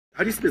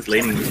how do you see this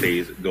laning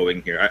phase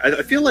going here?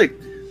 I feel like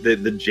the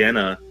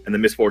Janna and the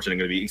Misfortune are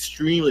going to be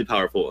extremely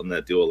powerful in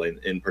that duo lane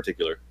in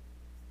particular.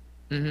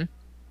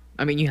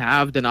 I mean, you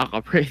have the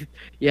knockup rate,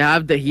 you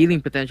have the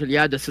healing potential, you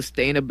have the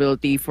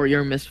sustainability for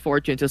your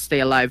Misfortune to stay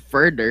alive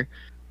further.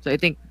 So I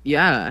think,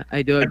 yeah,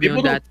 I do agree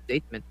on that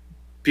statement.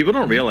 People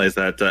don't realize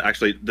that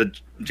actually the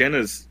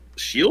Janna's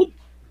shield,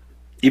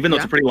 even though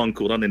it's a pretty long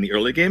cooldown in the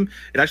early game,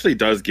 it actually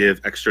does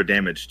give extra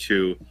damage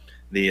to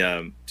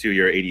the to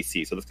your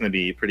ADC. So that's going to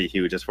be pretty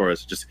huge as far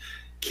as just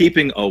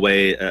keeping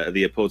away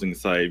the opposing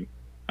side.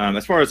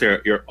 As far as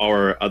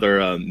our other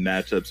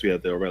matchups, we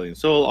have the Aurelion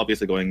Sol,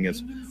 obviously going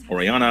against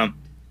Orianna.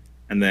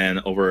 And then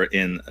over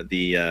in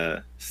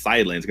the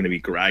side lane is going to be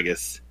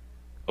Gragas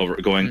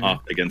going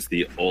off against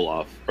the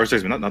Olaf. Or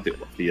sorry, not the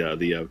Olaf,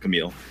 the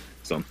Camille.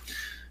 So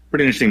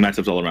pretty interesting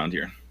matchups all around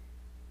here.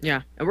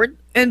 Yeah,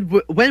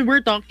 when we're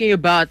talking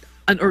about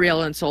an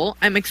Aurelion Sol,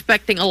 I'm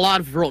expecting a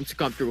lot of roams to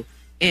come through.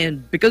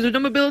 And because of the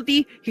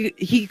mobility,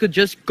 he could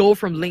just go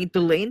from lane to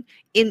lane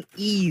in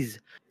ease.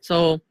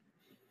 So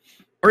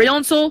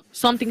Aurelion Sol,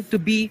 something to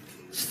be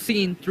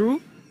seen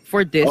through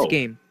for this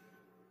game.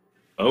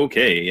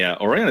 Okay, yeah,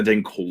 Orianna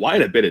taking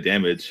quite a bit of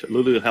damage.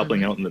 Lulu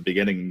helping out in the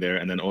beginning there,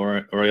 and then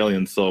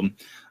Aurelion Sol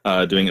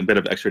doing a bit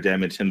of extra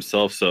damage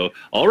himself. So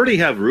already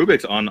have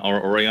Rubik's on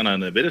our Orianna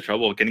in a bit of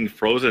trouble, getting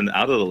frozen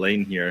out of the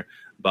lane here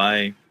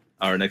by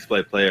our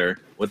NEXTPLAY player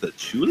with a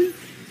Chuli?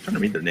 I'm trying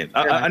to read their name.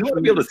 I don't want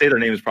to be able to say their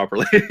names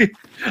properly.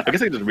 I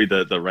guess I can just read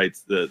the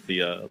rights,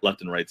 the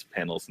left and right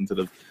panels instead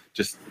of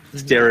just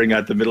staring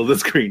at the middle of the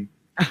screen.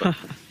 But,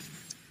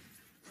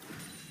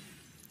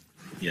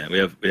 yeah, we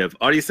have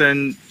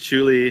Arisen,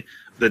 Chuli.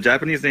 The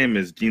Japanese name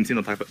is Jinsei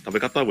no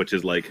Tabekata, which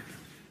is like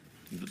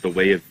the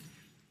way of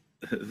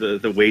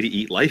the way to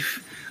eat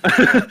life.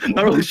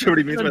 Not really sure what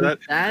he means by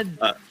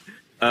that.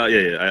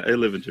 Yeah, I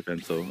live in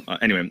Japan, so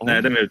anyway.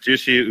 And then we have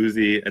Jushi,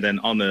 Uzi, and then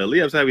on the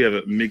LIYAB side we have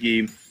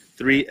Migi,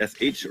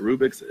 3SH,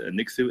 Rubik's,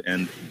 Nixu,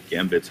 and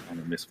Gambit on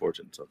the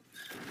Misfortune. So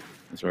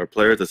those are our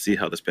players. Let's see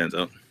how this pans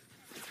out.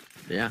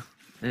 Yeah,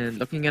 and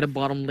looking at the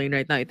bottom lane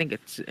right now, I think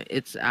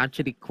it's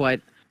actually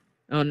quite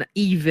an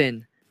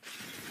even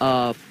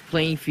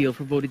playing field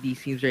for both of these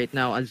teams right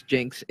now, as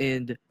Jinx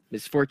and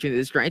Misfortune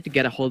is trying to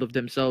get a hold of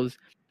themselves.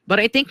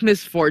 But I think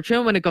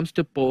Misfortune, when it comes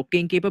to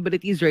poking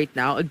capabilities right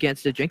now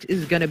against the Jinx,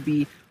 is going to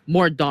be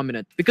more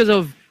dominant because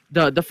of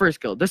the first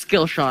skill, the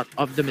skill shot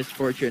of the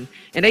Misfortune.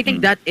 And I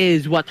think that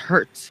is what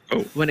hurts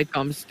when it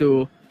comes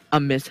to a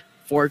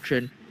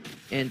Misfortune.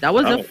 And that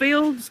was a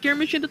failed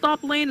skirmish in the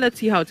top lane. Let's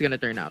see how it's going to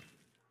turn out.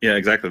 Yeah,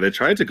 exactly. They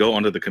tried to go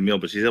onto the Camille,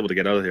 but she's able to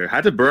get out of here.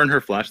 Had to burn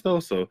her flash, though,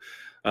 so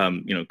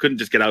couldn't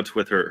just get out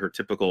with her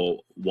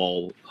typical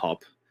wall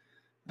hop.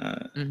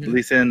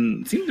 Lee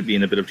Sin seemed to be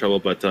in a bit of trouble,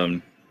 but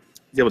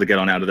he's able to get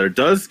on out of there.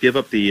 Does give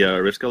up the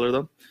Riftskeller,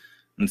 though.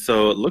 And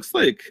so it looks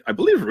like, I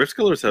believe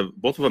Riftscellers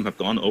both of them have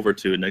gone over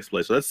to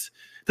NEXTPLAY. So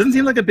doesn't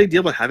seem like a big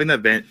deal, but having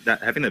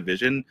having that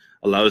vision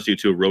allows you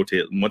to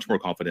rotate much more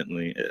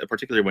confidently,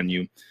 particularly when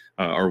you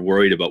are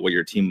worried about what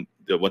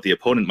what the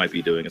opponent might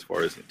be doing as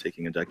far as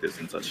taking objectives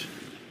and such.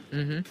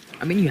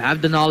 I mean, you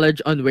have the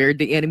knowledge on where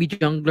the enemy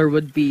jungler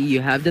would be. You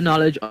have the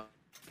knowledge on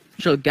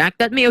potential gank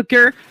that may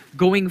occur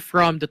going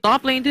from the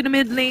top lane to the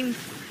mid lane,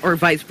 or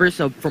vice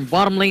versa, from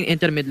bottom lane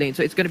into the mid lane.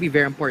 So it's going to be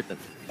very important.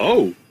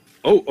 Oh,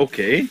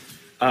 okay.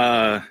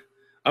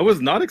 I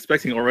was not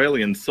expecting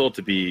Aurelion Sol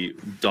to be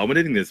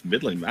dominating this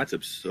mid lane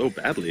matchup so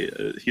badly.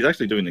 He's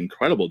actually doing an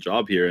incredible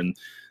job here, and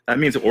that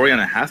means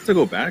Orianna has to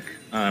go back,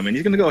 and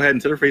he's going to go ahead,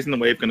 instead of freezing the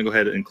wave, going to go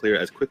ahead and clear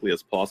as quickly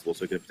as possible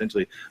so he can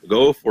potentially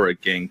go for a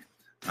gank.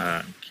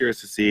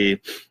 Curious to see.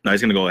 No, he's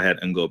going to go ahead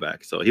and go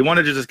back. So he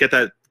wanted to just get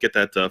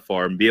that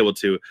far and be able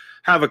to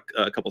have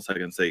a couple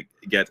seconds to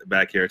get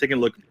back here. Taking a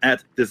look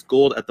at this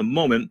gold at the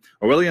moment,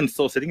 Aurelion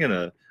Sol sitting in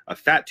a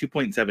fat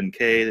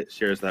 2.7k,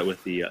 shares that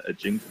with the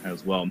Jinx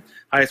as well.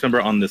 Highest member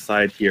on the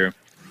side here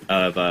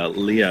of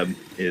LIYAB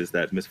is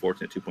that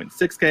Misfortune at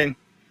 2.6k,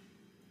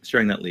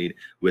 sharing that lead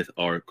with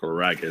our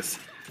Gragas.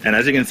 And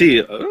as you can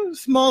see,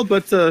 small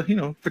but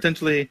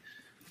potentially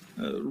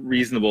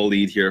reasonable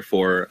lead here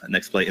for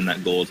NEXTPLAY in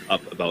that gold,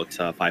 up about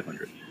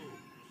 500.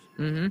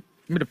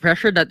 The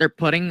pressure that they're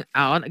putting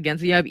out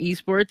against LIYAB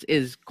Esports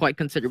is quite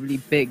considerably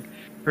big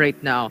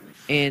right now,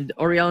 and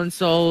Aurelion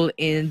Sol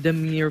in the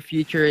near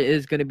future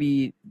is going to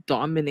be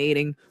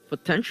dominating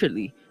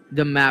potentially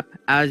the map,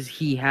 as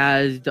he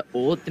has the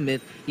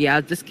ultimate, he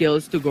has the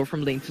skills to go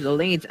from lane to the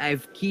lanes. I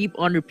keep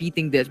on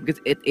repeating this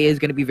because it is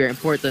going to be very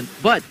important,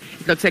 but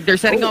it looks like they're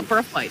setting up for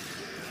a fight.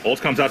 Ult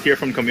comes out here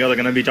from Camille. They're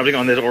going to be jumping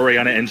on this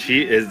Orianna, and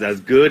she is as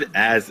good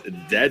as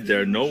dead.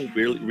 There's no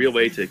real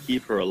way to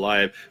keep her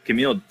alive.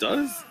 Camille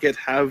does get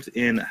halved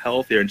in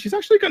health here, and she's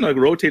actually going to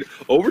rotate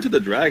over to the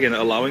Dragon,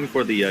 allowing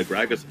for the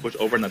Gragas to push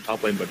over in the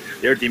top lane, but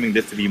they're deeming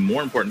this to be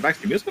more important. In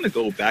fact, Camille's going to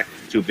go back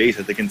to base,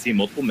 as they can see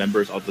multiple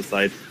members of the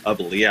side of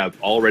LIYAB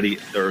already,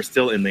 or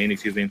still in lane,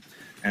 excuse me.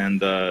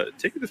 And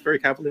taking this very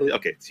cavalierly.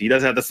 Okay, so he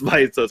does have the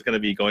smite, so it's going to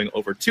be going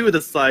over to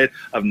the side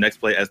of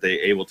NEXTPLAY as they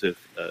able to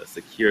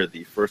secure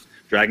the first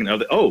dragon of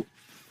the...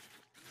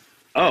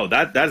 Oh,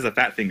 that is a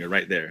fat finger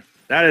right there.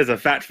 That is a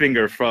fat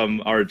finger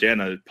from our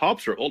Janna.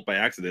 Pops her ult by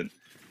accident.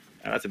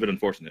 That's a bit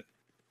unfortunate.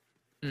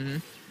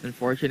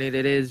 Unfortunate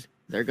it is.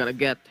 They're gonna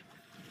get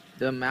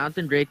the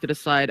Mountain Drake to the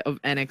side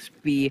of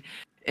NXP.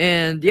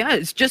 And yeah,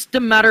 it's just a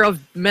matter of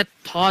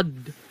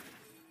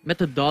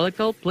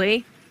methodological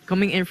play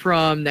coming in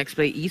from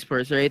NEXPLAY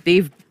Esports, right?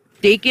 They've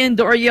taken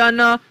the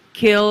Orianna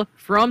kill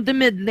from the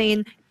mid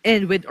lane,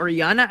 and with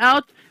Orianna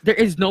out, there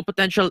is no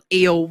potential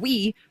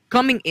AoE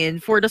coming in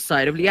for the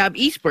side of LIYAB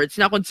Esports.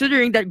 Now,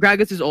 considering that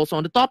Gragas is also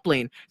on the top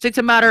lane, so it's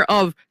a matter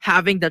of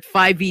having that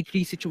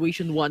 5v3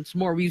 situation once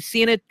more. We've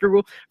seen it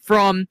through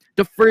from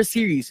the first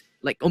series,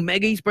 like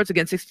Omega Esports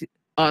against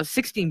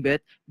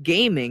 16-bit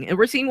gaming, and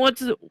we're seeing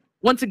once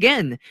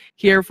again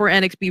here for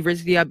NXP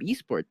versus LIYAB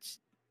Esports.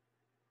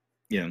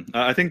 Yeah,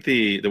 I think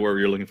the word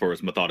you're looking for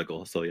was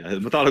methodical. So yeah,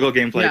 methodical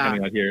gameplay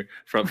coming out here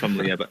from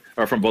LIYAB,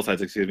 or from both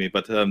sides, excuse me.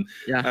 But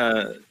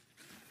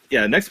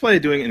yeah, NEXPLAY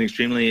doing an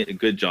extremely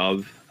good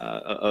job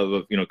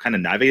of kind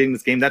of navigating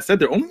this game. That said,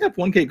 they're only up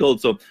 1K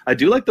gold, so I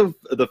do like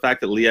the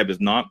fact that LIYAB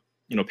is not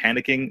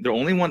panicking. They're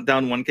only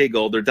down 1K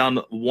gold. They're down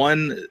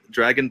 1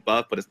 dragon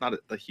buff, but it's not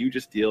the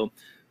hugest deal.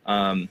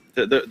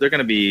 They're going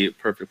to be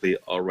perfectly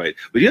all right.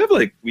 We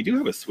do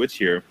have a switch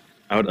here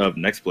out of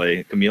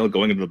NEXPLAY. Camille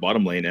going into the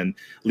bottom lane, and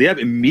LIYAB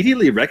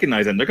immediately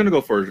recognized, and they're going to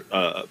go for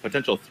a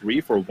potential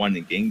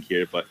 3-for-1 gank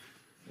here. But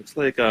looks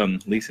like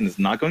Lee Sin is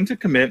not going to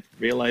commit.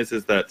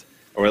 Realizes that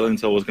Aurelion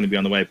Sol was going to be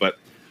on the way, but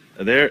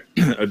they're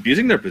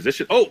abusing their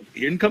position. Oh,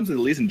 here comes the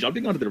Lee Sin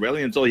jumping onto the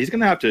Aurelion Sol. He's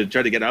going to have to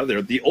try to get out of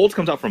there. The ult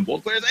comes out from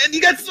both players, and he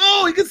gets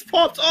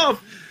popped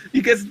off.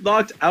 He gets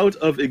knocked out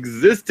of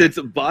existence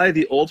by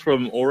the ult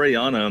from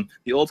Orianna.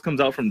 The ult comes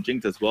out from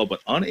Jinx as well,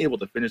 but unable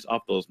to finish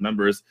off those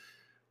members.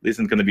 Lee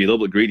Sin's going to be a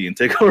little bit greedy and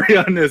take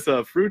Orianna's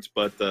fruit,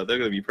 but they're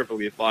going to be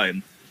perfectly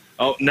fine.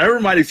 Oh, never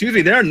mind. Excuse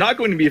me. They're not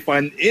going to be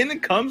fine. In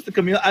comes the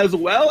Camille as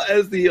well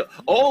as the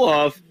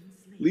Olaf.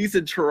 Lee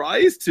Sin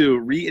tries to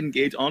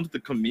re-engage onto the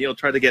Camille,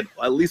 try to get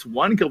at least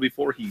 1 kill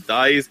before he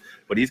dies,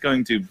 but he's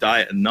going to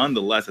die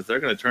nonetheless, as they're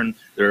going to turn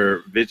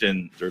their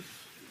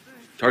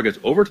targets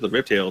over to the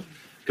Riptail.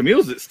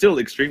 Camille's still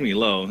extremely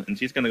low, and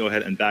she's going to go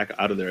ahead and back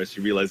out of there as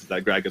she realizes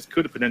that Gragas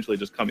could potentially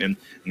just come in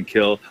and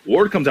kill.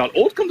 Ward comes out.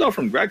 Ult comes out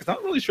from Gragas.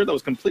 Not really sure that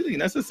was completely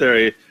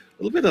necessary. A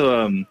little bit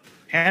of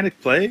panic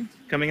play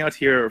coming out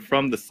here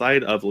from the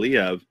side of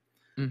LIYAB.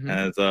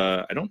 As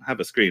I don't have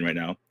a screen right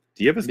now.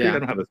 Do you have a screen? Yeah. I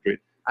don't have a screen.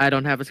 I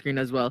don't have a screen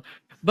as well.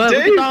 But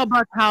Dave, we can talk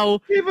about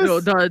how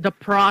the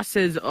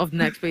process of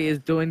NEXPLAY is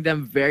doing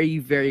them very,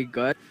 very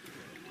good.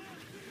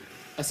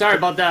 Sorry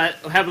about that.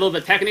 I have a little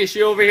bit of tech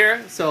issue over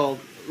here, so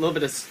a little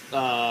bit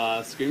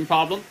of screen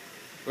problem.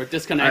 We're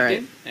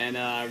disconnecting and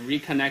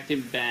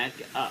reconnecting back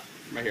up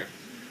right here.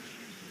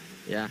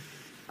 Yeah.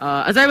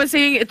 As I was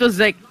saying, it was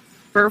like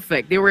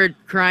perfect. They were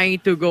trying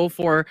to go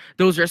for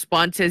those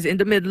responses in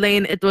the mid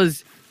lane. It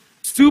was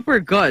super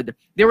good.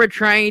 They were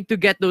trying to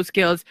get those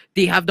kills.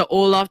 They have the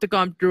Olaf to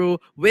come through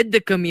with the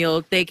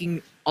Camille,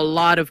 taking a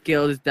lot of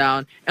kills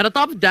down. And on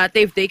top of that,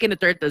 they've taken the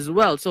turret as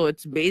well. So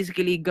it's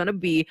basically gonna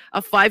be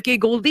a 5K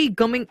gold league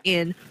coming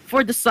in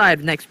for the side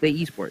of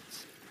NEXPLAY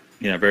Esports.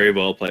 Yeah, very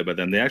well played by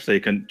them. They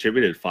actually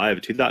contributed 5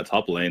 to that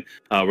top lane.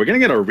 We're going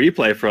to get a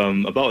replay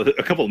from about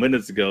a couple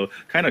minutes ago.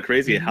 Kind of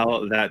crazy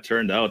how that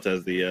turned out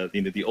as the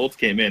ults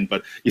came in.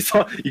 But you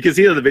can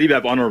see that the video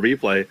map on our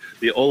replay,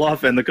 the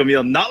Olaf and the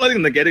Camille not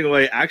letting them getting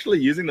away, actually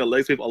using the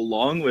leg sweep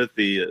along with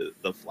the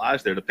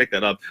flash there to pick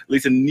that up.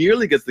 Lisa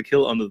nearly gets the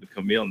kill onto the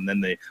Camille, and then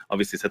they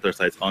obviously set their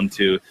sights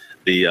onto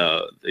the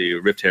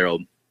Rift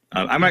Herald.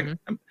 I'm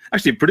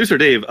actually, producer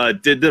Dave,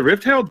 did the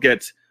Rift Herald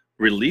get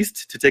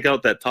released to take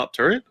out that top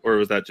turret, or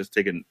was that just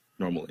taken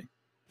normally?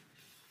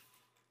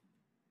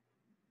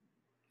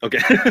 Okay.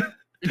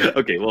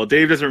 Okay, well,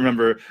 Dave doesn't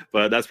remember,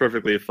 but that's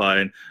perfectly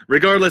fine.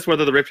 Regardless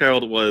whether the Rift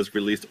Herald was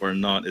released or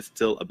not, it's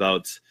still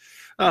about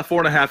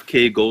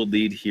 4.5K gold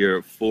lead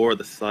here for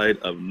the side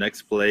of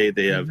NEXPLAY.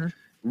 They have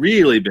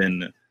really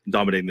been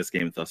dominating this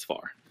game thus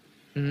far.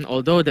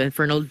 Although the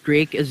Infernal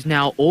Drake is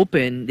now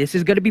open, this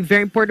is going to be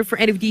very important for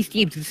any of these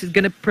teams. This is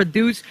going to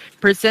produce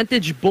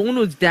percentage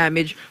bonus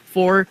damage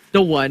for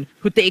the one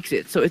who takes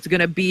it. So it's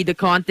going to be the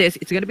contest.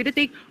 It's going to be the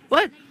take.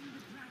 But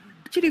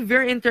actually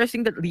very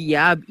interesting that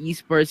LIYAB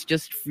Esports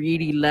just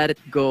freely let it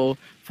go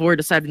for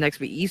the side of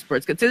NEXPLAY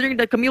Esports, considering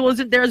that Camille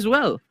wasn't there as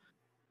well.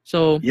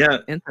 So yeah,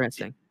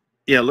 interesting.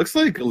 Yeah, it looks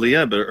like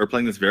LIYAB are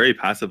playing this very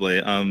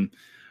passively.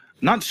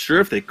 Not sure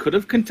if they could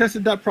have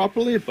contested that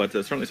properly, but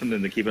certainly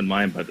something to keep in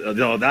mind. But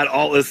that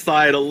all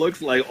aside, it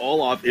looks like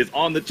Olaf is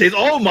on the chase.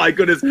 Oh my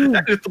goodness,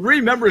 that is 3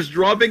 members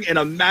dropping in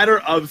a matter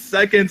of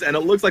seconds, and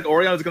it looks like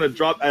Orianna is going to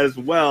drop as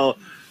well.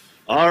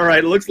 All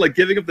right, it looks like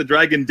giving up the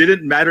dragon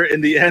didn't matter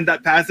in the end.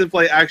 That passive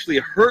play actually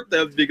hurt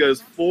them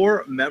because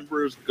 4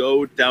 members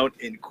go down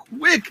in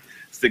quick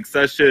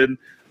succession.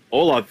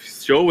 Olaf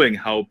showing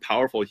how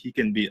powerful he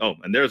can be. Oh,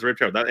 and there's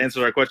Riptail. That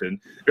answers our question.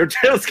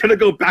 Riptail's going to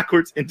go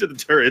backwards into the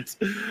turret.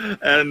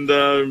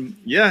 And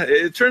yeah,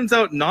 it turns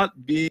out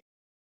not being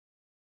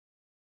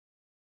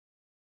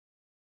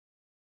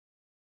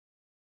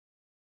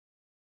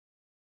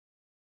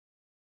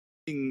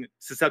being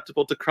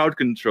susceptible to crowd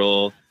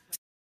control.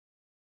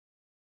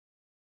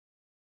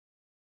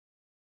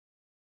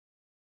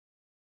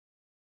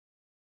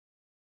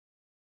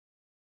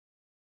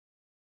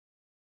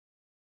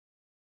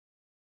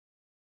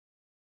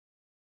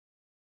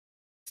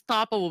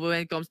 Unstoppable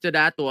when it comes to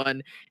that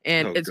one,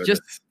 and Oh, it's goodness.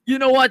 just, you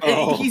know what,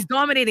 Oh. he's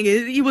dominating.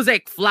 He was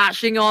like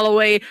flashing all the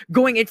way,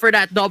 going in for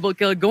that double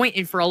kill, going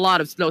in for a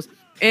lot of slows,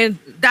 and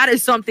that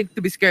is something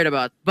to be scared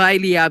about by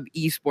LIYAB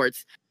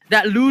Esports.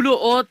 That Lulu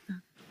ult,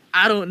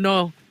 I don't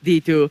know,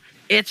 D2.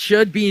 It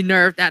should be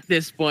nerfed at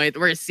this point.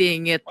 We're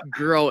seeing it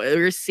grow.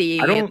 We're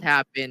seeing it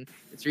happen.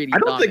 It's really I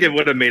don't think it dominant.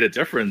 would have made a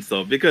difference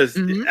though, because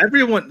Mhm.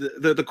 everyone,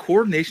 the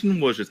coordination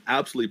was just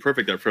absolutely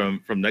perfect there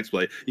from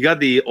NEXTPLAY. You got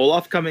the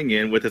Olaf coming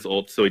in with his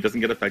ult, so he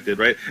doesn't get affected,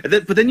 right? And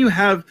then, but then you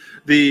have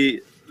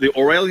the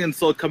Aurelion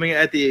Soul coming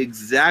at the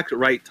exact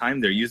right time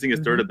there, using his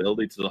third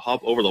ability to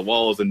hop over the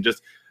walls, and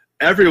just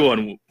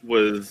everyone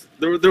was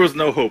there. There was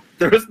no hope.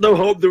 There was no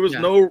hope. There was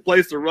no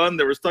place to run.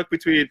 They were stuck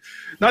between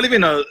not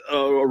even a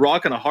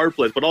rock and a hard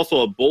place, but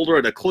also a boulder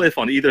and a cliff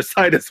on either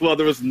side as well.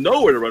 There was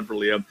nowhere to run for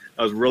LIYAB.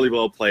 That was really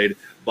well played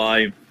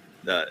by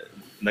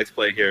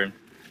NEXTPLAY here.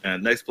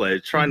 And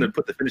NEXTPLAY trying to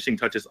put the finishing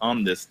touches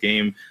on this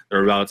game.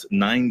 They're about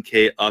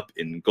 9K up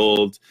in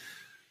gold,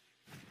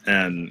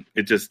 and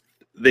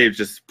they're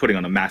just putting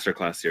on a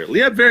masterclass here.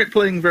 LIYAB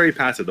playing very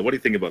passive though. What do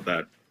you think about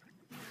that?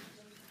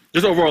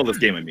 Just overall this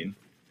game, I mean.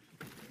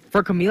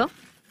 For Camille?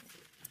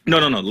 No.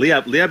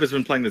 LIYAB has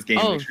been playing this game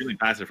extremely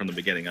passive from the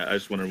beginning. I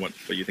just wonder what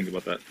you think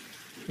about that.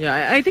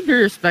 Yeah, I think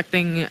they're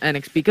respecting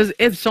NXP, because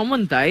if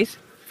someone dies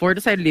for the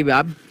side of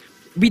LIYAB,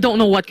 we don't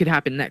know what could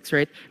happen next,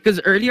 right?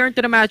 Because earlier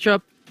into the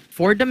matchup,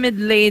 for the mid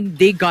lane,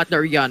 they got the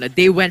Orianna.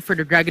 They went for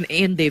the Dragon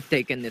and they've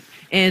taken it.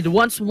 And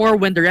once more,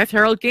 when the Rift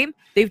Herald came,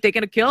 they've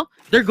taken a kill.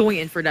 They're going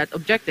in for that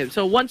objective.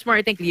 So once more,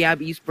 I think LIYAB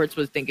Esports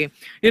was thinking,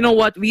 you know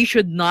what, we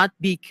should not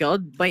be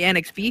killed by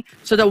NXP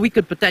so that we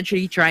could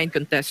potentially try and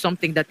contest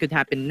something that could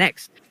happen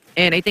next.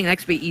 And I think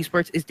NEXPLAY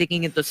Esports is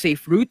taking it the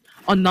safe route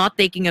on not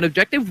taking an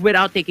objective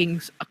without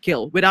taking a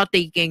kill, without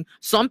taking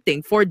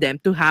something for them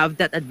to have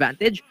that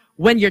advantage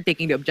when you're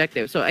taking the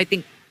objective. So I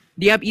think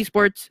LIYAB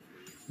Esports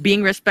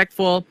being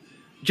respectful,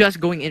 just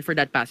going in for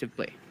that passive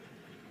play.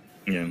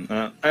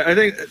 Yeah, I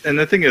think, and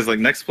the thing is, like,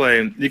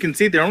 NEXTPLAY, you can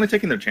see they're only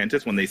taking their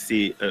chances when they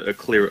see a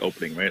clear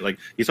opening, right? Like,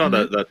 you saw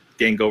that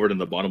gank over to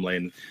the bottom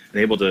lane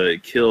and able to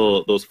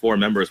kill those 4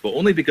 members, but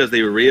only because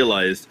they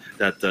realized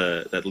that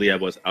that LIYAB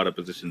was out of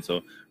position.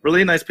 So,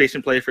 really nice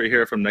patient play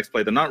here from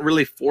NEXTPLAY. They're not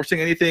really forcing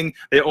anything.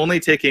 They're only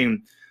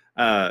taking,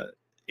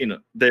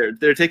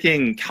 they're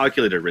taking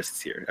calculated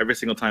risks here. Every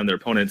single time their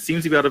opponent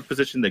seems to be out of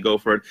position, they go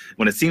for it.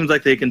 When it seems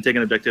like they can take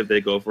an objective, they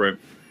go for it.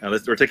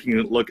 We're taking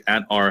a look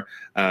at our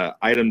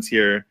items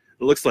here.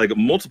 It looks like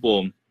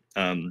multiple.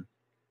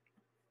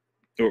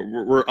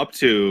 We're up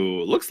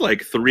to, looks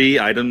like 3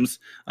 items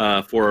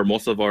for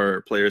most of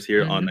our players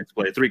here on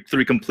NEXTPLAY.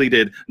 Three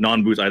completed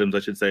non-boost items, I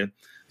should say.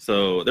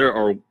 So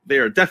they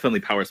are definitely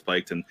power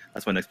spiked, and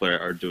that's why NEXTPLAY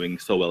are doing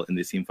so well in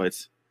these team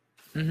fights.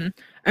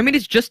 I mean,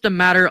 it's just a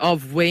matter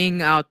of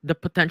weighing out the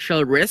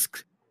potential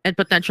risks and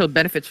potential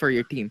benefits for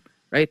your team,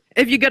 right?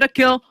 If you get a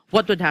kill,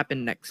 what would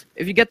happen next?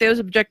 If you get this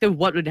objective,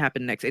 what would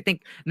happen next? I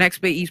think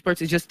NEXPLAY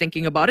Esports is just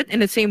thinking about it in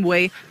the same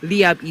way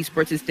LIYAB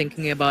Esports is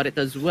thinking about it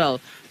as well.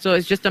 So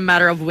it's just a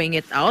matter of weighing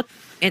it out.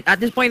 And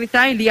at this point in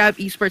time, LIYAB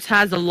Esports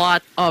has a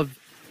lot of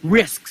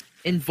risks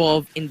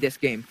involved in this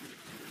game.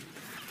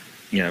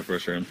 Yeah, for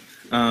sure.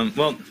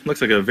 Well,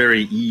 looks like a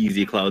very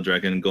easy Cloud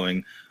Dragon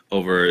going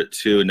over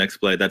to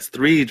NEXTPLAY. That's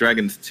 3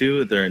 dragons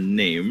to their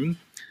name.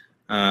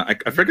 I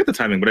forget the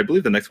timing, but I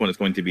believe the next one is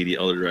going to be the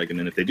Elder Dragon,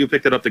 and if they do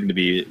pick that up, they're going to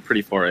be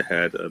pretty far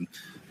ahead.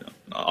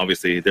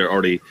 Obviously, they're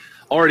already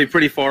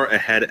pretty far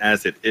ahead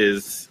as it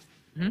is.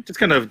 Just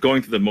kind of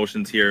going through the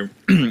motions here.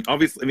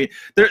 Obviously, I mean,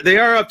 they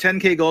are up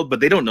 10K gold, but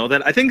they don't know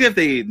that. I think if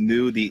they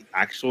knew the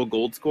actual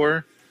gold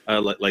score,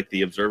 like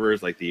the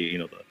observers, like the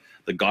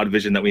God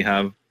vision that we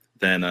have,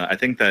 then I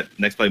think that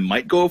NEXTPLAY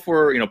might go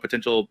for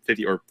potential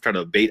 50 or try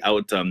to bait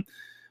out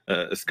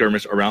a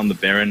skirmish around the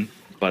Baron.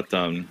 But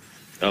oh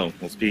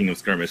well, speaking of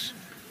skirmish,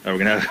 we're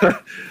gonna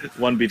have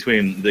one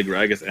between the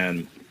Gragas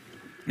and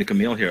the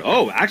Camille here.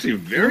 Oh, actually,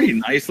 very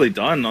nicely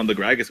done on the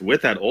Gragas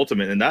with that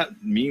ultimate, and that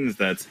means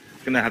that's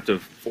gonna have to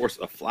force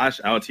a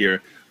flash out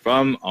here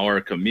from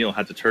our Camille.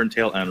 Had to turn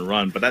tail and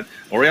run, but that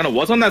Orianna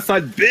was on that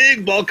side.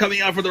 Big ball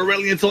coming out for the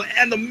Aurelion Soul,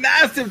 and the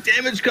massive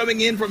damage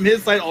coming in from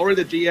his side.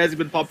 Already the G has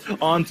been popped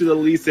onto the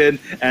Lee Sin,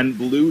 and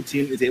blue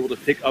team is able to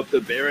pick up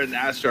the Baron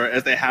Nashor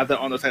as they have that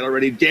on the side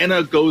already.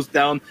 Dana goes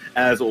down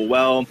as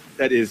well.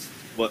 That is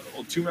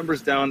 2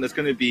 members down. That's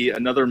going to be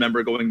another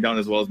member going down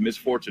as well as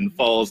Misfortune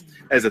falls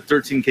as a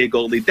 13K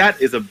gold lead.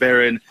 That is a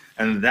Baron,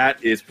 and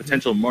that is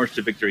potential march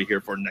to victory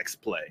here for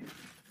NEXTPLAY.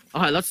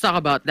 All right, let's talk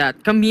about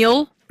that.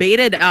 Camille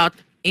baited out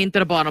into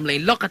the bottom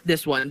lane. Look at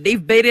this one.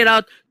 They've baited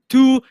out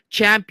 2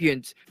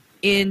 champions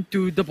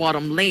into the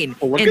bottom lane.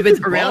 Oh, and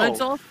with Aurelion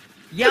Soul,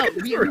 yeah,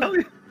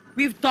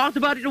 we've talked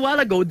about it a while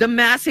ago. The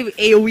massive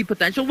AoE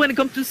potential when it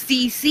comes to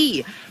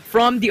CC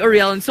from the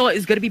Aurelion Soul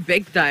is going to be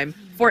big time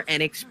for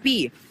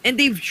NXP, and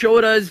they've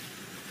showed us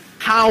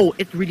how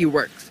it really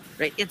works,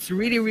 right? It's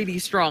really, really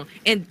strong,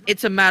 and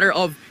it's a matter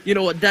of, you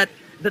know, that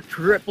the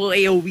triple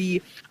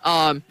AoE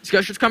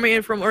discussions coming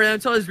in from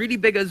Oriental is really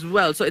big as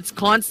well. So it's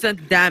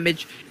constant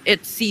damage,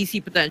 its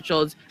CC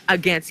potentials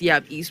against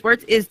LIYAB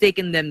Esports is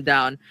taking them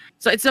down.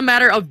 So it's a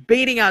matter of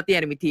baiting out the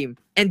enemy team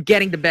and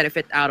getting the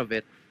benefit out of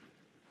it.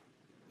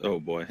 Oh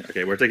boy.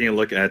 Okay, we're taking a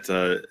look at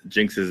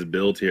Jinx's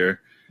build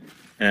here.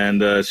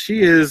 And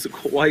she is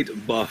quite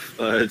buff,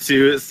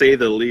 to say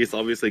the least.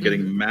 Obviously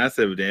getting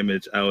massive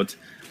damage out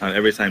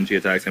every time she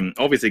attacks him.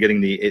 Obviously getting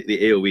the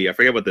AoE. I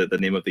forget what the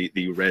name of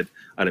the red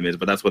item is,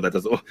 but that's what that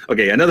does. Oh,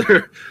 okay,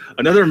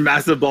 another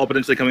massive ball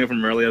potentially coming in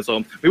from Aurelia.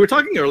 So we were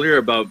talking earlier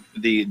about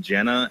the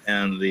Janna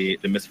and the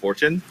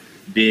Misfortune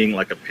being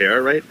like a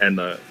pair, right?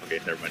 And okay,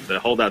 never mind.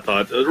 Hold that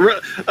thought.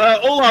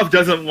 Olaf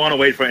doesn't want to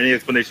wait for any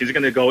explanation. He's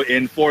going to go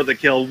in for the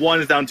kill.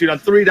 1 is down, 2 down,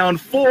 3 down,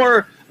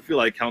 4. I feel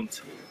like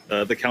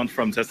the count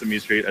from Sesame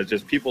Street as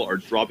just people are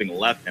dropping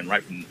left and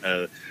right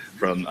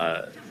from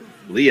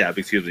LIYAB,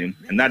 excuse me,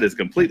 and that is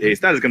complete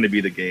ace. That is going to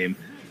be the game.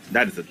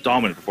 That is a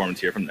dominant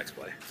performance here from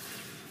NEXPLAY.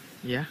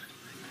 Yeah,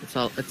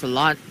 it's a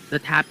lot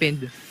that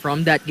happened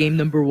from that game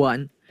number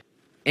 1,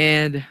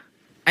 and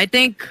I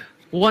think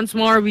once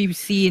more we've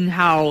seen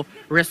how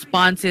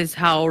responses,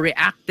 how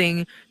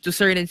reacting to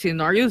certain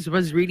scenarios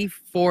was really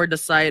for the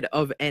side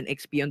of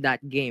NXP on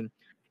that game.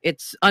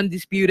 It's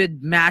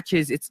undisputed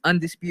matches, it's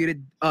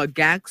undisputed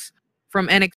ganks from NXP.